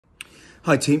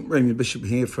Hi team, Raymond Bishop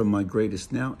here from My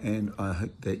Greatest Now, and I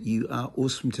hope that you are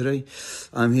awesome today.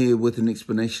 I'm here with an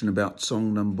explanation about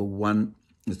song number 1.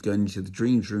 It's going into the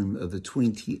Dreams Room of the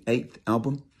 28th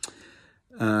album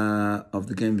of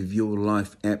the Game of Your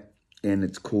Life app, and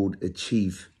it's called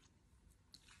Achieve.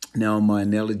 Now, my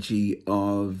analogy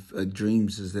of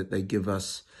dreams is that they give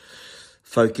us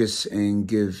focus and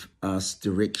give us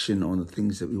direction on the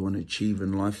things that we want to achieve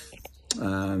in life.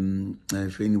 And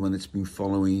for anyone that's been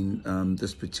following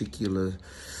this particular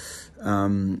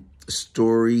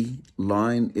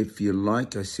storyline, if you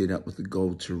like, I set out with the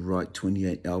goal to write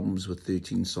 28 albums with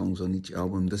 13 songs on each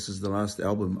album. This is the last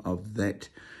album of that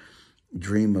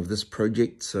dream, of this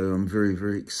project, so I'm very,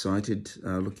 very excited.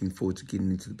 Looking forward to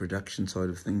getting into the production side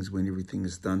of things when everything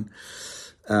is done.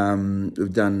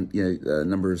 We've done a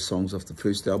number of songs off the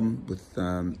first album with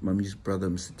my music brother,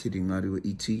 Mr. Teddy Ngaru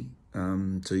E.T.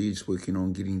 So he's working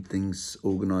on getting things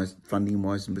organised,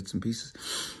 funding-wise and bits and pieces,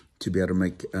 to be able to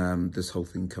make this whole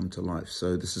thing come to life.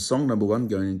 So this is song number 1,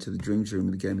 going into the Dreams Room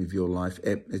of the Game of Your Life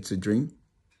app. It's a dream.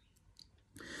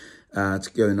 It's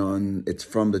going on, it's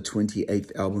from the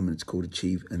 28th album, and it's called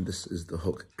Achieve, and this is the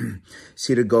hook.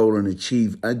 Set a goal and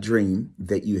achieve a dream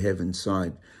that you have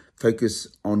inside. Focus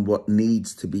on what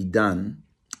needs to be done,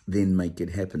 then make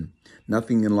it happen.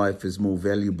 Nothing in life is more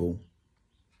valuable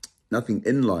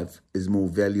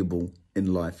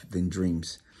in life than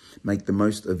dreams. Make the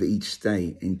most of each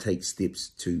day and take steps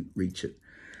to reach it.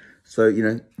 So,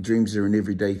 dreams are an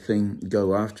everyday thing.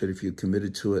 Go after it if you're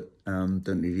committed to it. Don't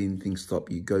let anything stop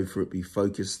you. Go for it. Be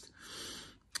focused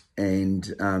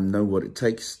and know what it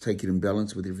takes. Take it in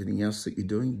balance with everything else that you're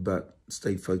doing, but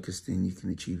stay focused and you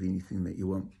can achieve anything that you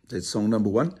want. That's song number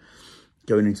 1,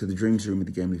 going into the Dreams Room of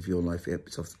the Game of Your Life app.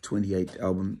 It's off the 28th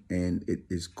album, and it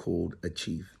is called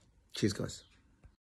Achieve. Cheers, guys.